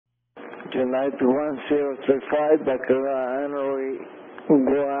United 1035, back runway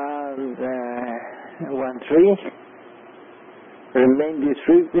 13. Remain this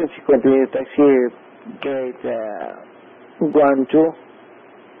frequency, continue taxi gate 12.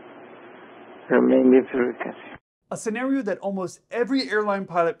 Remain this frequency. A scenario that almost every airline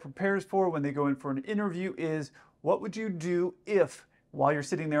pilot prepares for when they go in for an interview is, what would you do if, while you're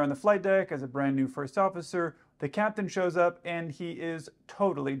sitting there on the flight deck as a brand new first officer, the captain shows up and he is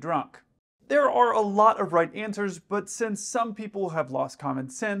totally drunk? There are a lot of right answers, but since some people have lost common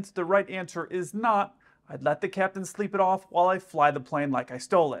sense, the right answer is not, I'd let the captain sleep it off while I fly the plane like I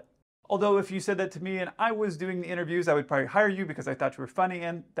stole it. Although if you said that to me and I was doing the interviews, I would probably hire you because I thought you were funny,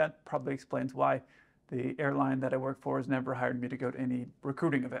 and that probably explains why the airline that I work for has never hired me to go to any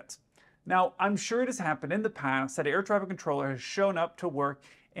recruiting events. Now, I'm sure it has happened in the past that an air traffic controller has shown up to work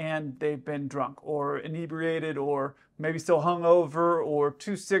and they've been drunk or inebriated or maybe still hungover or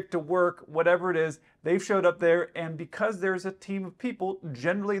too sick to work, whatever it is, they've showed up there, and because there's a team of people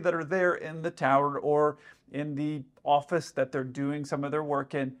generally that are there in the tower or in the office that they're doing some of their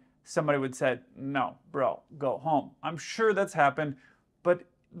work in, somebody would say, no, bro, go home. I'm sure that's happened, but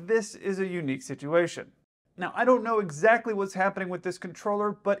this is a unique situation. Now, I don't know exactly what's happening with this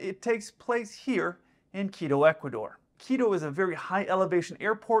controller, but it takes place here in Quito, Ecuador. Quito is a very high elevation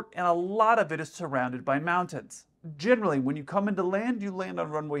airport, and a lot of it is surrounded by mountains. Generally, when you come into land, you land on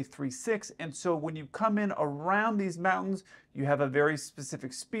runway 36, and so when you come in around these mountains, you have a very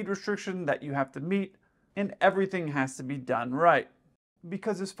specific speed restriction that you have to meet, and everything has to be done right.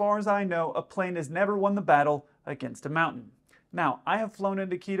 Because as far as I know, a plane has never won the battle against a mountain. Now, I have flown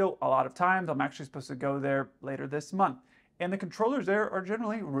into Quito a lot of times. I'm actually supposed to go there later this month, and the controllers there are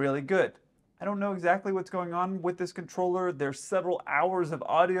generally really good. I don't know exactly what's going on with this controller. There's several hours of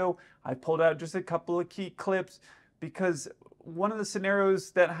audio. I pulled out just a couple of key clips because one of the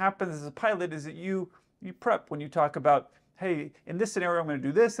scenarios that happens as a pilot is that you prep when you talk about, hey, in this scenario I'm going to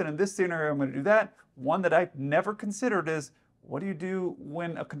do this, and in this scenario I'm going to do that. One that I've never considered is, what do you do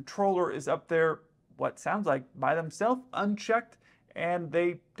when a controller is up there, what sounds like by themselves, unchecked, and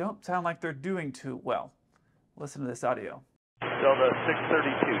they don't sound like they're doing too well? Listen to this audio. Delta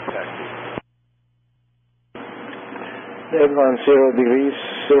 632 taxi. Advance 0 degrees,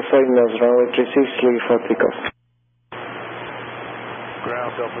 05 knots, runway 36, clear for takeoff.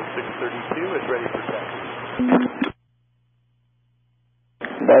 Ground Delta 632 is ready for taxi.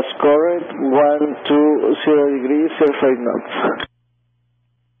 That's correct, 120 degrees, 05 knots.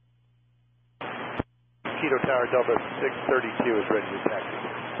 Quito Tower Delta 632 is ready for taxi.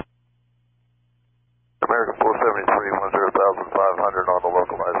 American 473, 10,500 on the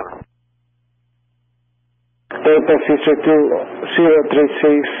localizer. Delta 632, 036,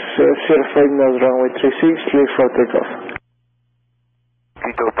 05 knots, runway 36, clear for takeoff.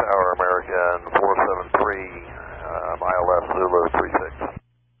 Quito Tower, American 473, ILS Zulu 36.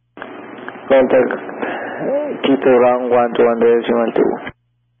 Contact Quito round 121.12.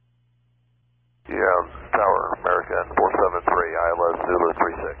 Yeah, Tower, American 473, ILS Zulu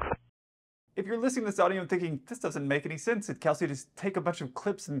 36. If you're listening to this audio and thinking, this doesn't make any sense, did Kelsey just take a bunch of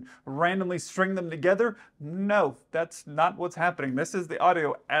clips and randomly string them together? No, that's not what's happening. This is the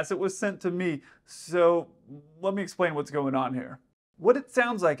audio as it was sent to me. So let me explain what's going on here. What it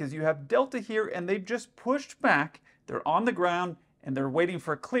sounds like is you have Delta here and they've just pushed back, they're on the ground, and they're waiting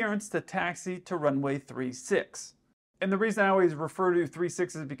for clearance to taxi to runway 36. And the reason I always refer to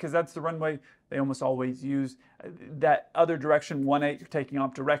 36 is because that's the runway they almost always use. That other direction, 18, you're taking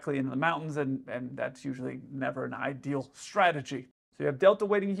off directly into the mountains, and that's usually never an ideal strategy. So you have Delta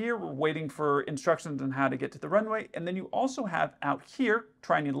waiting here, we're waiting for instructions on how to get to the runway, and then you also have out here,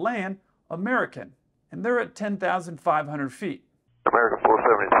 trying to land, American. And they're at 10,500 feet. American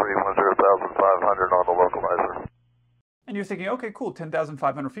 473, 10,500 on the localizer. And you're thinking, okay, cool,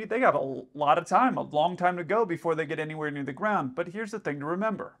 10,500 feet, they got a lot of time, a long time to go before they get anywhere near the ground. But here's the thing to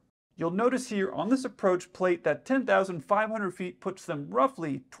remember. You'll notice here on this approach plate that 10,500 feet puts them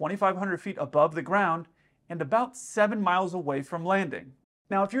roughly 2,500 feet above the ground and about 7 miles away from landing.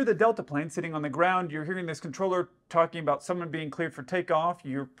 Now, if you're the Delta plane sitting on the ground, you're hearing this controller talking about someone being cleared for takeoff.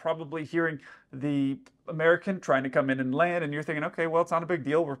 You're probably hearing the American trying to come in and land, and you're thinking, okay, well, it's not a big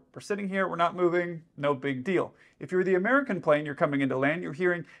deal. We're sitting here, we're not moving, no big deal. If you're the American plane, you're coming into land, you're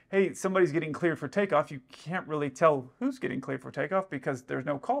hearing, hey, somebody's getting cleared for takeoff. You can't really tell who's getting cleared for takeoff because there's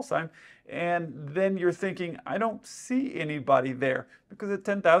no call sign. And then you're thinking, I don't see anybody there, because at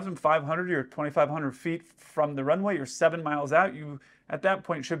 10,500, you're 2,500 feet from the runway, you're 7 miles out. You at that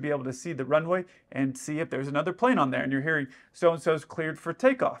point should be able to see the runway and see if there's another plane on there, and you're hearing so-and-so's cleared for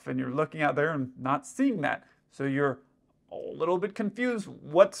takeoff, and you're looking out there and not seeing that. So you're a little bit confused.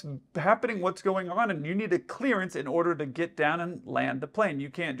 What's happening? What's going on? And you need a clearance in order to get down and land the plane. You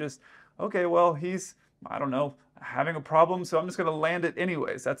can't just, okay, well, he's, I don't know, having a problem, so I'm just going to land it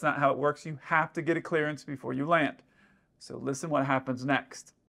anyways. That's not how it works. You have to get a clearance before you land. So listen what happens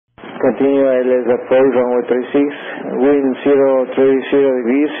next. Continue ILS approach runway 36, wind 030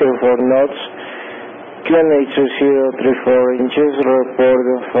 degrees, 04 knots, QNH 034 inches, report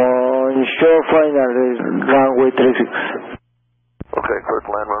on shore final runway 36. Okay, clear to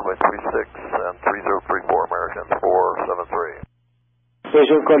land runway 36 and 3034 American 473.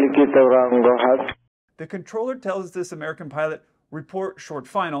 Station call Ikita ground, go ahead. The controller tells this American pilot, report short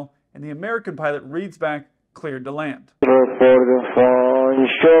final, and the American pilot reads back, cleared to land. Report on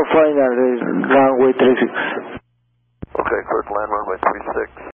shore final runway 36. Okay, clear to land runway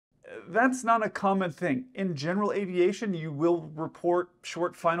 36. That's not a common thing. In general aviation, you will report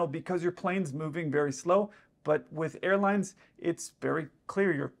short final because your plane's moving very slow. But with airlines, it's very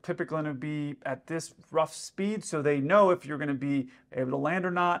clear. You're typically going to be at this rough speed, so they know if you're going to be able to land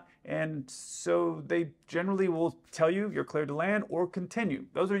or not. And so they generally will tell you you're cleared to land or continue.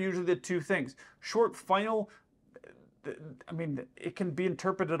 Those are usually the two things. Short final, I mean, it can be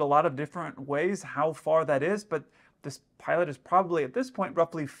interpreted a lot of different ways, how far that is, but this pilot is probably at this point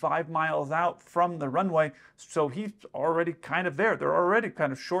roughly 5 miles out from the runway, so he's already kind of there. They're already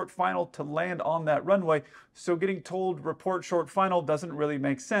kind of short final to land on that runway, so getting told report short final doesn't really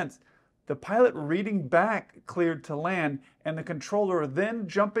make sense. The pilot reading back cleared to land and the controller then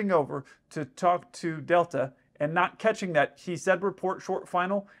jumping over to talk to Delta and not catching that he said report short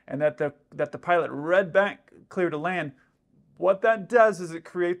final and that the pilot read back clear to land, what that does is it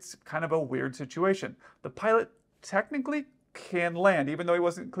creates kind of a weird situation. The pilot technically can land, even though he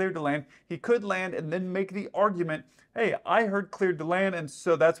wasn't cleared to land. He could land and then make the argument, hey, I heard cleared to land, and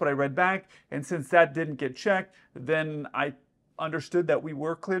so that's what I read back, and since that didn't get checked, then I understood that we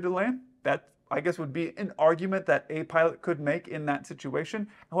were cleared to land. That, I guess, would be an argument that a pilot could make in that situation.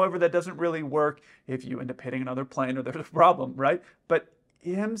 However, that doesn't really work if you end up hitting another plane or there's a problem, right? But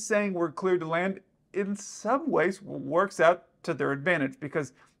him saying we're cleared to land in some ways works out to their advantage,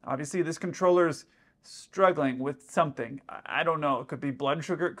 because obviously this controller is struggling with something. I don't know. It could be blood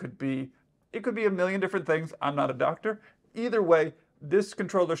sugar. It could be a million different things. I'm not a doctor. Either way, this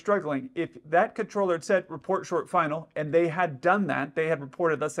controller struggling. If that controller had said report short final and they had done that, they had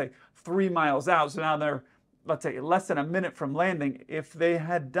reported, let's say, 3 miles out, so now they're, let's say, less than a minute from landing. If they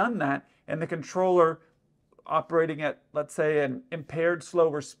had done that and the controller operating at, let's say, an impaired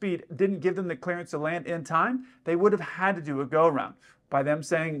slower speed didn't give them the clearance to land in time, they would have had to do a go around. By them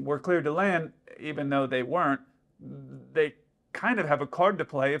saying we're cleared to land, even though they weren't, they kind of have a card to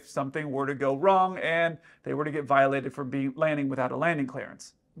play if something were to go wrong and they were to get violated for landing without a landing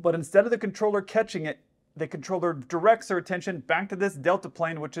clearance. But instead of the controller catching it, the controller directs their attention back to this Delta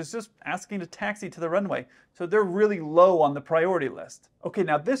plane, which is just asking to taxi to the runway. So they're really low on the priority list. Okay,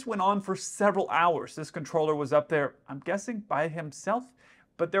 now this went on for several hours. This controller was up there, I'm guessing, by himself.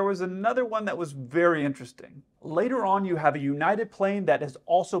 But there was another one that was very interesting. Later on, you have a United plane that is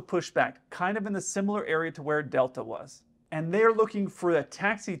also pushed back, kind of in the similar area to where Delta was. And they're looking for a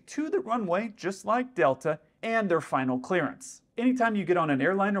taxi to the runway, just like Delta, and their final clearance. Anytime you get on an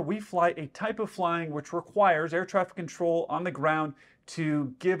airliner, we fly a type of flying which requires air traffic control on the ground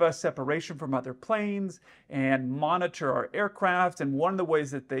to give us separation from other planes and monitor our aircraft. And one of the ways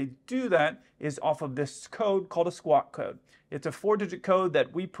that they do that is off of this code called a squawk code. It's a 4-digit code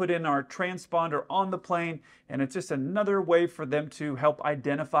that we put in our transponder on the plane, and it's just another way for them to help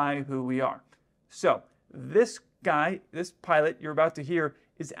identify who we are. So this guy, this pilot you're about to hear,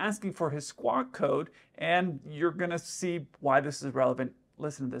 is asking for his squawk code, and you're going to see why this is relevant.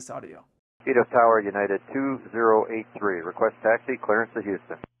 Listen to this audio. Edo Tower, United 2083. Request taxi, clearance to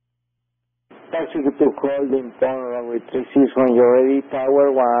Houston. Taxi to call the impound runway 36 when you're ready.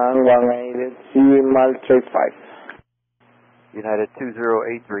 Tower 118, CML 35. United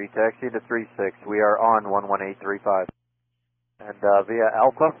 2083, taxi to 36. We are on 11835. And via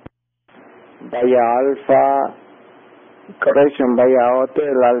Alpha? Via Alpha, correction, via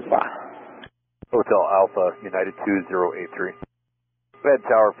Hotel Alpha. Hotel Alpha, United 2083. Bed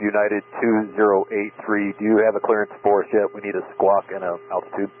Tower for United 2083. Do you have a clearance for us yet? We need a squawk and an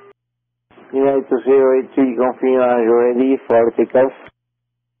altitude. United 2083, confirm you're ready for takeoff.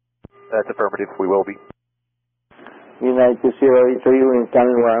 That's affirmative. We will be. United 2083, wind calm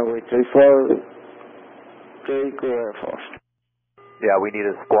runway 34, ready to Air Force. Yeah, we need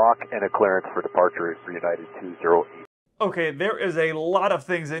a squawk and a clearance for departure for United 208. Okay, there is a lot of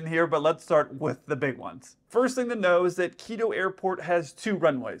things in here, but let's start with the big ones. First thing to know is that Quito Airport has 2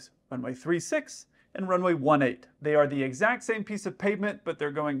 runways, runway 36 and runway 18. They are the exact same piece of pavement, but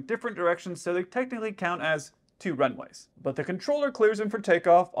they're going different directions, so they technically count as 2 runways. But the controller clears in for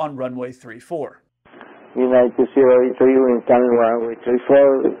takeoff on runway 34. United 208, incoming runway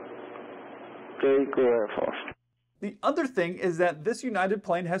 34, take Air Force. The other thing is that this United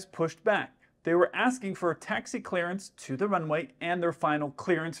plane has pushed back. They were asking for a taxi clearance to the runway and their final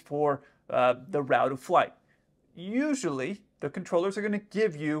clearance for the route of flight. Usually, the controllers are going to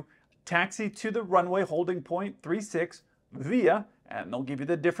give you taxi to the runway holding point 36 via, and they'll give you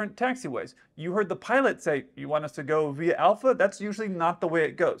the different taxiways. You heard the pilot say, you want us to go via Alpha? That's usually not the way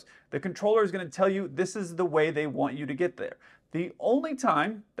it goes. The controller is going to tell you this is the way they want you to get there. The only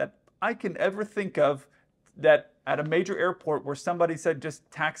time that I can ever think of that at a major airport where somebody said just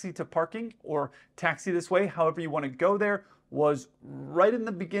taxi to parking or taxi this way, however you want to go there, was right in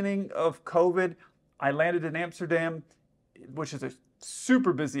the beginning of COVID. I landed in Amsterdam, which is a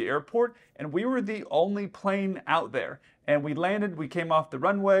super busy airport, and we were the only plane out there. And we landed, we came off the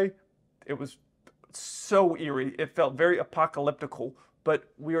runway. It was so eerie. It felt very apocalyptical, but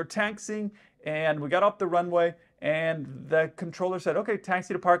we were taxiing and we got off the runway and the controller said, okay,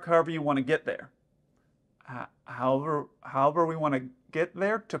 taxi to park however you want to get there. However we want to get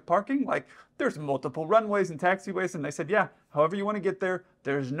there to parking, like there's multiple runways and taxiways, and they said, yeah, however you want to get there.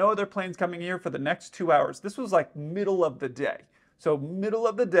 There's no other planes coming here for the next 2 hours. This was like middle of the day. So middle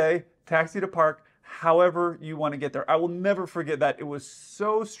of the day, taxi to park, however you want to get there. I will never forget that. It was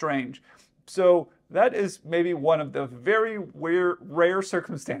so strange. So that is maybe one of the very rare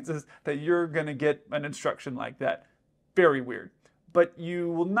circumstances that you're going to get an instruction like that. Very weird. But you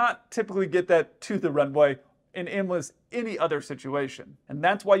will not typically get that to the runway in almost any other situation. And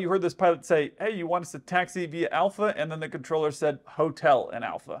that's why you heard this pilot say, hey, you want us to taxi via Alpha? And then the controller said, hotel in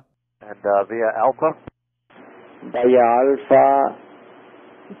Alpha. And via Alpha? Via Alpha,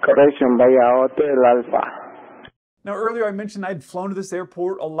 correction, via Hotel Alpha. Now, earlier I mentioned I'd flown to this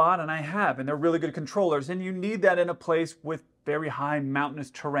airport a lot, and I have, and they're really good controllers. And you need that in a place with very high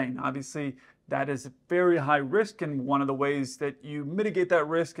mountainous terrain. Obviously, that is very high risk, and one of the ways that you mitigate that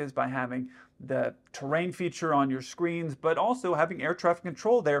risk is by having the terrain feature on your screens, but also having air traffic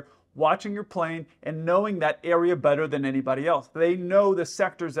control there, watching your plane and knowing that area better than anybody else. They know the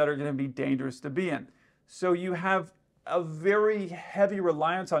sectors that are going to be dangerous to be in. So you have a very heavy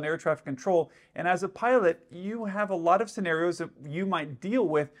reliance on air traffic control, and as a pilot, you have a lot of scenarios that you might deal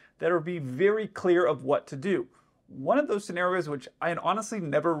with that will be very clear of what to do. One of those scenarios, which I had honestly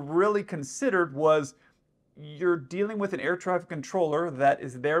never really considered, was you're dealing with an air traffic controller that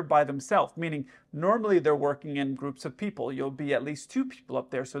is there by themselves, meaning normally they're working in groups of people. You'll be at least 2 people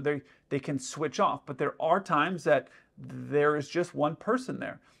up there so they can switch off. But there are times that there is just one person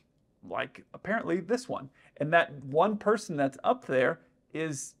there, like apparently this one. And that one person that's up there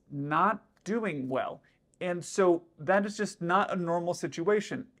is not doing well. And so that is just not a normal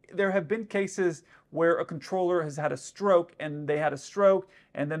situation. There have been cases where a controller has had a stroke and they had a stroke,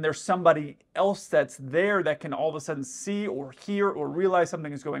 and then there's somebody else that's there that can all of a sudden see or hear or realize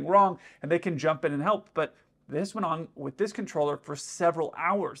something is going wrong, and they can jump in and help. But this went on with this controller for several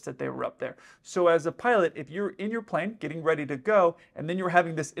hours that they were up there. So as a pilot, if you're in your plane getting ready to go, and then you're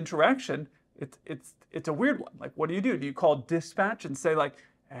having this interaction, it's a weird one. Like, what do? Do you call dispatch and say like,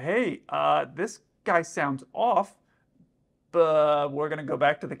 hey, this guy sounds off, but we're going to go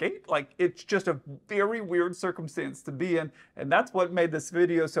back to the gate? Like, it's just a very weird circumstance to be in. And that's what made this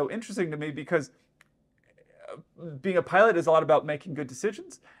video so interesting to me, because being a pilot is a lot about making good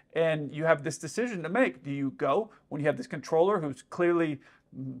decisions. And you have this decision to make. Do you go when you have this controller who's clearly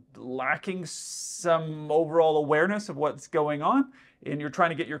lacking some overall awareness of what's going on, and you're trying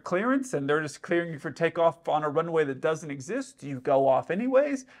to get your clearance and they're just clearing you for takeoff on a runway that doesn't exist? Do you go off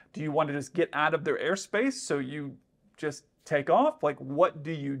anyways? Do you want to just get out of their airspace so you just take off? Like, what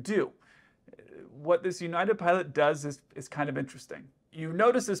do you do? What this United pilot does is kind of interesting. You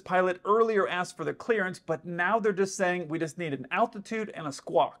notice this pilot earlier asked for the clearance, but now they're just saying we just need an altitude and a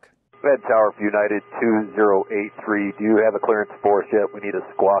squawk. Red Tower for United 2083. Do you have a clearance for us yet? We need a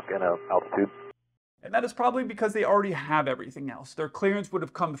squawk and an altitude. And that is probably because they already have everything else. Their clearance would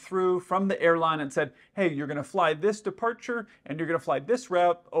have come through from the airline and said, hey, you're going to fly this departure and you're going to fly this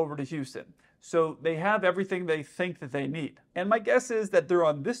route over to Houston. So they have everything they think that they need. And my guess is that they're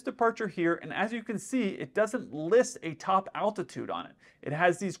on this departure here, and as you can see, it doesn't list a top altitude on it. It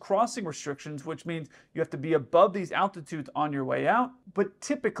has these crossing restrictions, which means you have to be above these altitudes on your way out. But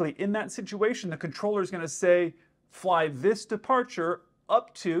typically in that situation, the controller is going to say, fly this departure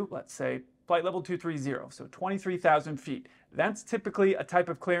up to, let's say, flight level 230, so 23,000 feet. That's typically a type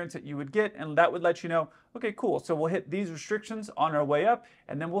of clearance that you would get, and that would let you know, okay, cool, so we'll hit these restrictions on our way up,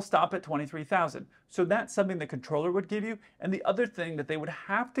 and then we'll stop at 23,000. So that's something the controller would give you. And the other thing that they would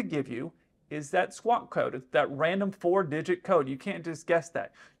have to give you is that squawk code. It's that random 4-digit code. You can't just guess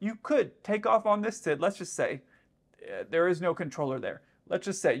that. You could take off on this SID. Let's just say there is no controller there. Let's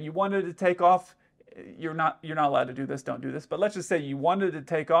just say you wanted to take off. You're not allowed to do this, don't do this, but let's just say you wanted to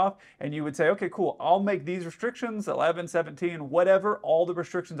take off and you would say, okay, cool, I'll make these restrictions, 11, 17, whatever, all the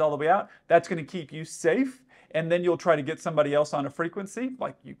restrictions all the way out. That's going to keep you safe. And then you'll try to get somebody else on a frequency.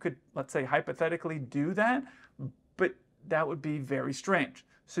 Like you could, let's say, hypothetically do that, but that would be very strange.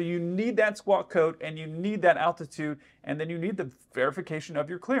 So you need that squawk code and you need that altitude, and then you need the verification of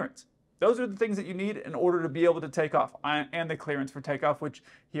your clearance. Those are the things that you need in order to be able to take off, and the clearance for takeoff, which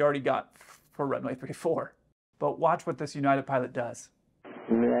he already got for runway 34. But watch what this United pilot does.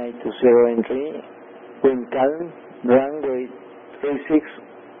 United 20 entry, wind calm, runway 36,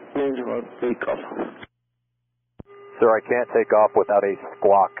 clearance for takeoff. Sir, I can't take off without a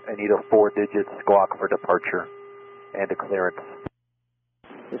squawk. I need a 4-digit squawk for departure and a clearance.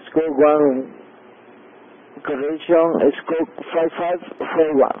 Scope 1, correction, scope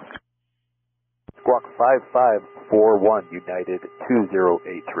 5541. Squawk 5541, United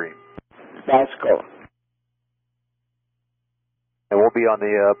 2083. That's cool. And we'll be on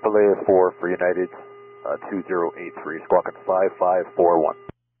the Palea 4 for United 2083, squawking 5541.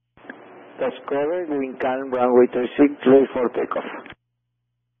 That's correct, wind calm, runway 36, ready for takeoff.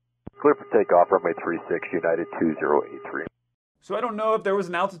 Clear for takeoff, runway 36, United 2083. So I don't know if there was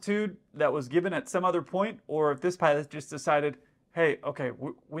an altitude that was given at some other point, or if this pilot just decided, hey, okay,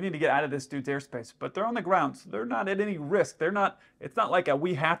 we need to get out of this dude's airspace. But they're on the ground, so they're not at any risk. It's not like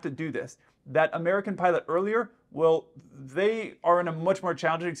we have to do this. That American pilot earlier, well, they are in a much more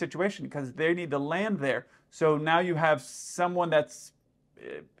challenging situation because they need to land there. So now you have someone that's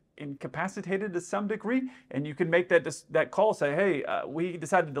incapacitated to some degree, and you can make that call, say, hey, we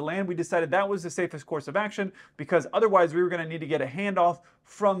decided to land. We decided that was the safest course of action because otherwise we were going to need to get a handoff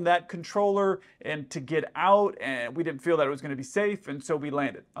from that controller and to get out, and we didn't feel that it was going to be safe, and so we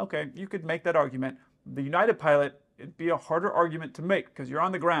landed. Okay, you could make that argument. The United pilot, it'd be a harder argument to make because you're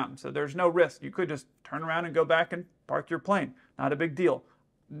on the ground, so there's no risk. You could just turn around and go back and park your plane. Not a big deal.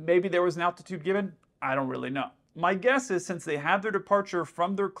 Maybe there was an altitude given. I don't really know. My guess is, since they have their departure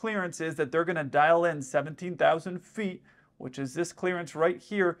from their clearance, is that they're going to dial in 17,000 feet, which is this clearance right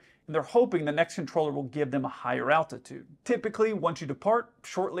here, and they're hoping the next controller will give them a higher altitude. Typically, once you depart,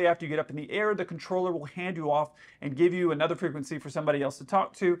 shortly after you get up in the air, the controller will hand you off and give you another frequency for somebody else to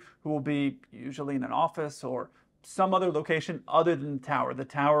talk to, who will be usually in an office or some other location other than the tower. The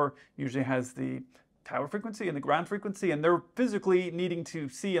tower usually has the tower frequency and the ground frequency, and they're physically needing to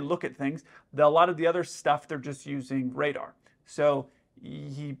see and look at things. A lot of the other stuff, they're just using radar. So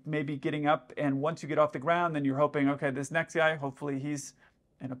he may be getting up, and once you get off the ground, then you're hoping, okay, this next guy, hopefully he's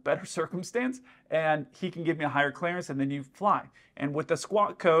in a better circumstance and he can give me a higher clearance, and then you fly. And with the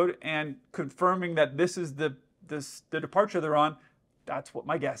squawk code and confirming that this is the departure they're on, that's what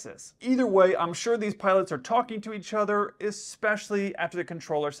my guess is. Either way, I'm sure these pilots are talking to each other, especially after the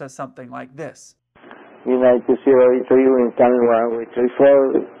controller says something like this. United 083, wind calm, runway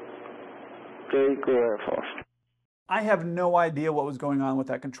 34, ready to Air Force. I have no idea what was going on with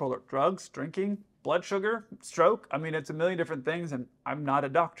that controller. Drugs, drinking, blood sugar, stroke. I mean, it's a million different things, and I'm not a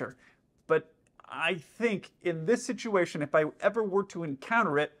doctor. But I think in this situation, if I ever were to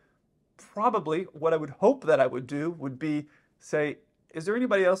encounter it, probably what I would hope that I would do would be say, is there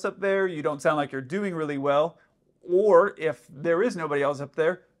anybody else up there? You don't sound like you're doing really well. Or if there is nobody else up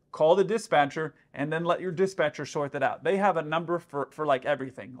there, call the dispatcher and then let your dispatcher sort that out. They have a number for like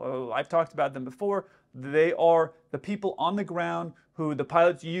everything. Oh, I've talked about them before. They are the people on the ground who the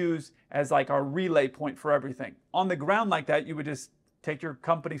pilots use as like our relay point for everything. On the ground like that, you would just take your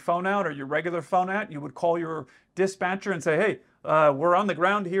company phone out or your regular phone out. You would call your dispatcher and say, hey, we're on the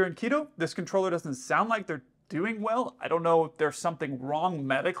ground here in Quito. This controller doesn't sound like they're doing well. I don't know if there's something wrong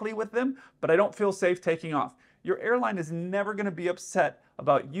medically with them, but I don't feel safe taking off. Your airline is never going to be upset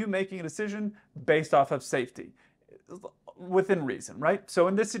about you making a decision based off of safety, within reason, right? So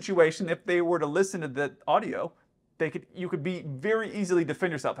in this situation, if they were to listen to the audio, you could be very easily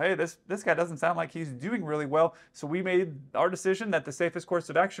defend yourself. Hey, this guy doesn't sound like he's doing really well. So we made our decision that the safest course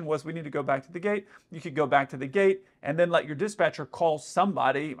of action was we need to go back to the gate. You could go back to the gate and then let your dispatcher call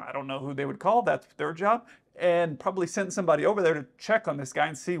somebody. I don't know who they would call. That's their job. And probably send somebody over there to check on this guy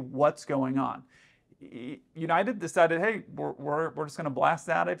and see what's going on. United decided, hey, we're just going to blast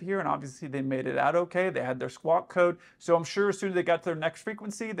out of here, and obviously they made it out okay. They had their squawk code, so I'm sure as soon as they got to their next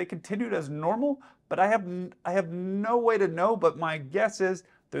frequency, they continued as normal, but I have no way to know, but my guess is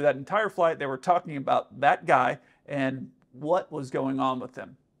through that entire flight, they were talking about that guy and what was going on with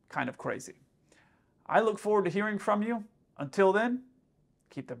him. Kind of crazy. I look forward to hearing from you. Until then,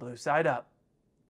 keep the blue side up.